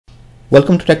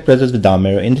Welcome to Tech Brothers with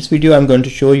Amir. In this video I'm going to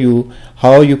show you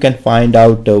how you can find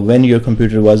out when your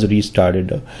computer was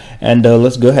restarted, and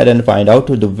let's go ahead and find out.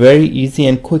 The very easy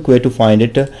and quick way to find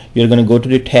it, you're going to go to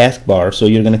the taskbar. So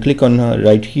you're going to click on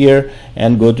right here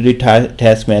and go to the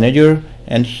task manager,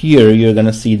 and here you're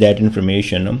gonna see that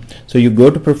information. So you go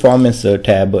to performance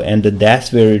tab, and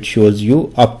that's where it shows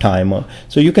you uptime.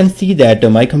 So you can see that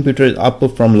my computer is up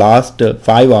from last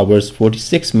 5 hours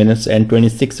 46 minutes and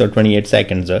 26 or 28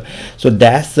 seconds. So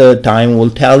that's the time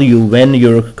will tell you when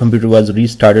your computer was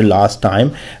restarted last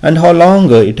time and how long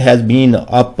it has been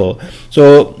up.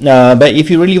 So but if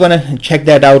you really want to check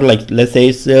that out, like let's say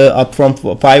it's up from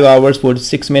 5 hours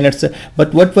 46 minutes,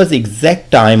 but what was the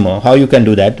exact time, how you can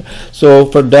do that? So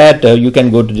for that you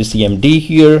can go to the CMD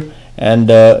here, and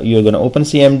you're going to open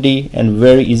CMD, and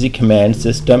very easy command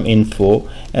systeminfo,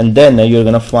 and then you're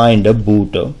going to find a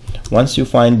boot. Once you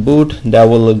find boot, that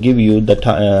will give you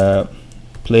the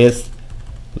place.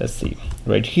 Let's see,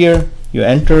 right here you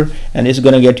enter, and it's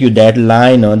going to get you that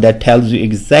line that tells you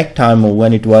exact time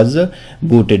when it was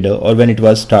booted or when it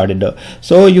was started.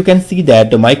 So you can see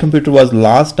that my computer was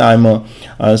last time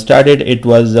started, it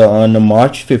was on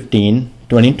March 15,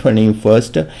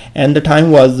 2021, and the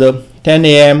time was 10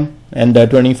 a.m. and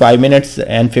 25 minutes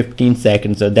and 15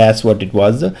 seconds. That's what it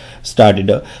was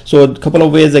started. So a couple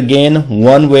of ways again.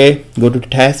 One way, go to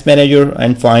task manager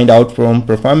and find out from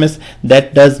performance.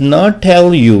 That does not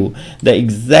tell you the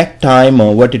exact time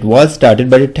what it was started,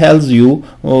 but it tells you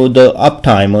the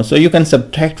uptime. So you can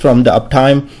subtract from the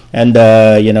uptime, and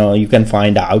you can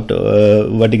find out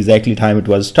what exactly time it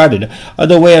was started.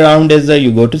 Other way around is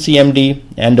you go to CMD,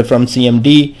 and from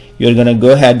CMD you're gonna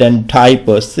go ahead and type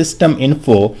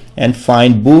systeminfo and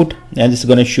find boot, and it's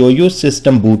gonna show you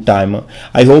system boot time.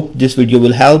 I hope this video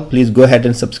will help. Please go ahead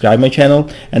and subscribe my channel,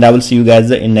 and I will see you guys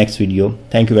in next video.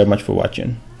 Thank you very much for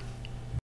watching.